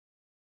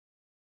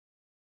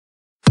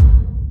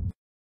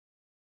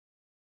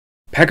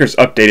Packers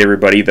update,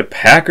 everybody. The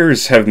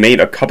Packers have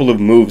made a couple of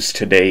moves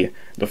today.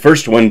 The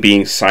first one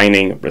being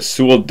signing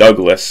Rasul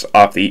Douglas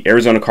off the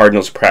Arizona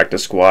Cardinals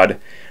practice squad.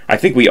 I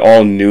think we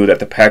all knew that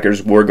the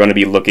Packers were going to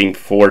be looking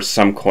for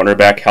some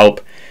cornerback help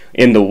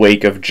in the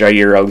wake of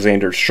Jaire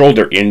Alexander's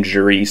shoulder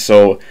injury.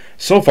 So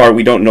far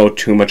we don't know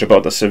too much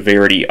about the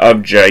severity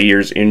of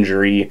Jaire's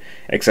injury,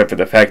 except for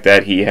the fact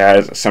that he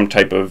has some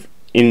type of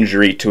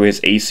injury to his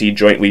AC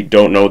joint. We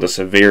don't know the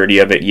severity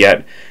of it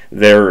yet.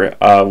 There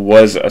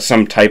was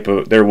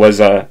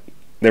a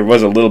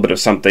little bit of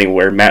something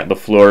where Matt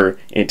LaFleur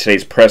in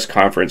today's press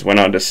conference went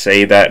on to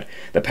say that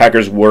the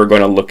Packers were going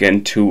to look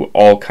into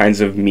all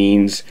kinds of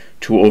means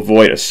to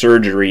avoid a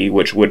surgery,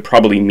 which would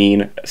probably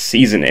mean a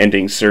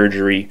season-ending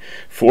surgery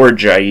for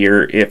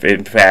Jaire if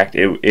in fact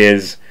it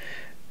is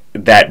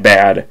that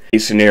bad. The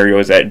scenario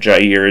is that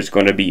Jaire is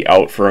going to be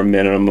out for a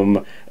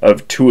minimum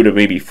of 2 to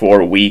maybe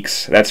 4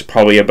 weeks. That's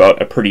probably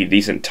about a pretty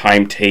decent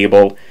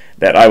timetable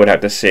that I would have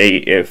to say.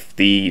 If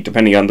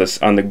depending on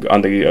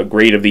the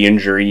grade of the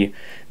injury,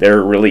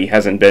 there really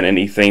hasn't been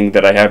anything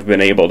that I have been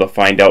able to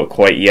find out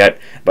quite yet,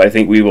 but I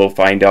think we will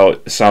find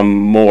out some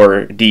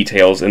more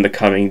details in the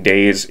coming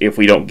days if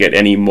we don't get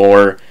any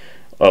more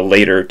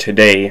later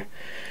today.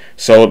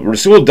 So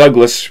Rasul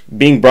Douglas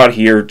being brought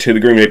here to the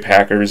Green Bay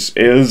Packers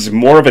is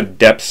more of a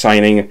depth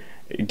signing.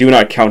 Do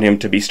not count him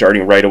to be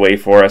starting right away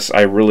for us.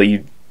 I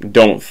really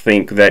don't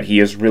think that he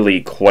is really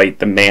quite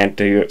the man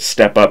to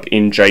step up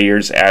in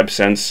Jaire's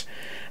absence.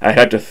 I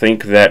have to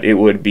think that it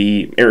would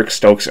be Eric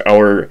Stokes,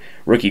 our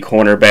rookie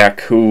cornerback,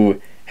 who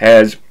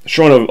has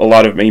shown a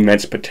lot of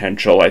immense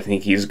potential. I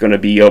think he's going to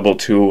be able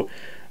to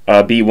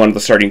be one of the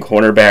starting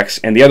cornerbacks.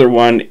 And the other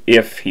one,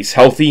 if he's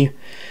healthy,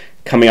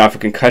 coming off a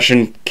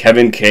concussion,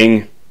 Kevin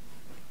King.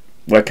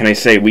 What can I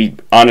say? We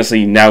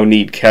honestly now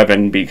need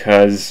Kevin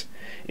because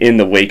in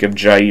the wake of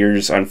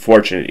Jaire's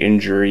unfortunate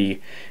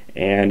injury,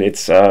 and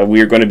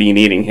we are going to be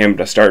needing him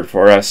to start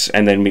for us.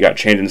 And then we got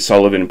Chandon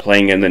Sullivan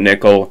playing in the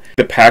nickel.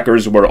 The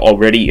Packers were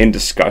already in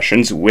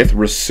discussions with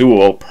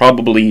Rasul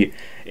probably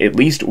at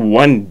least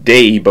 1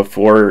 day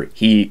before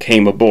he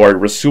came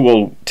aboard.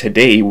 Rasul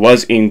today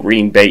was in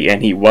Green Bay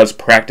and he was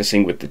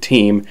practicing with the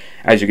team,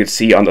 as you can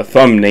see on the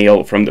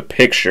thumbnail from the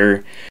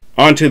picture.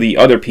 On to the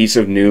other piece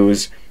of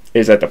news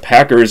is that the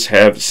Packers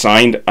have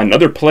signed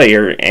another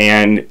player,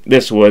 and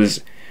this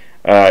was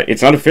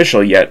it's not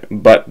official yet,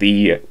 but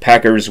the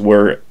Packers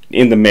were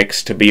in the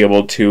mix to be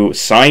able to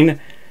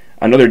sign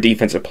another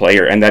defensive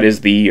player, and that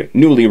is the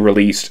newly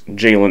released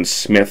Jaylon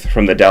Smith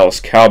from the Dallas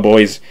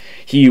Cowboys.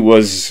 He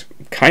was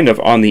kind of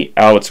on the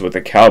outs with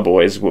the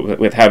Cowboys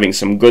with having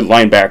some good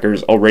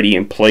linebackers already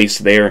in place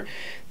there.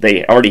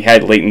 They already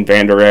had Leighton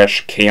Vander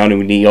Esch,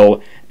 Keanu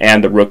Neal,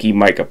 and the rookie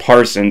Micah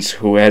Parsons,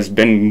 who has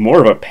been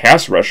more of a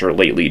pass rusher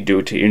lately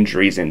due to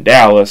injuries in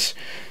Dallas.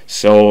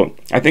 So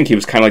I think he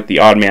was kind of like the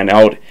odd man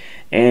out.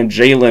 And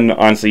Jaylon,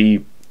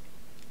 honestly,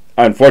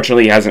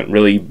 unfortunately, hasn't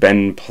really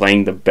been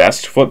playing the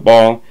best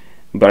football,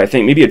 but I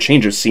think maybe a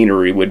change of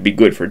scenery would be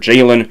good for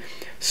Jaylon.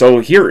 So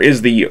here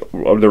is the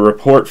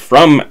report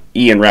from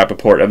Ian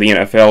Rappaport of the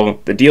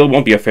NFL. The deal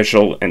won't be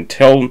official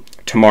until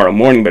tomorrow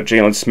morning, but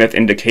Jaylon Smith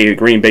indicated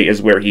Green Bay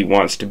is where he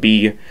wants to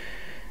be.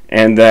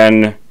 And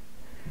then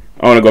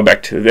I want to go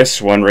back to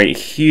this one right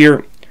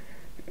here.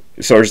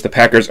 So as the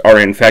Packers are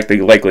in fact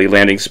the likely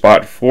landing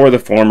spot for the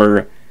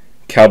former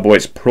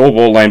Cowboys Pro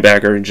Bowl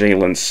linebacker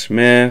Jaylon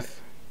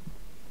Smith.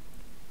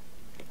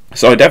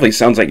 So it definitely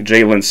sounds like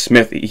Jaylon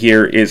Smith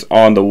here is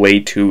on the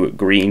way to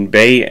Green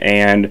Bay,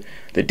 and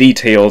the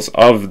details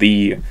of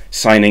the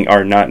signing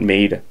are not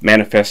made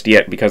manifest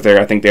yet because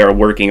I think they are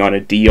working on a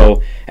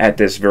deal at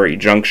this very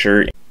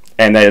juncture.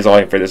 And that is all I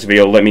have for this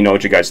video. Let me know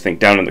what you guys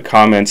think down in the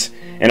comments,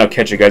 and I'll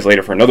catch you guys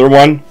later for another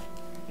one.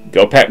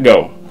 Go Pack,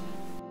 go!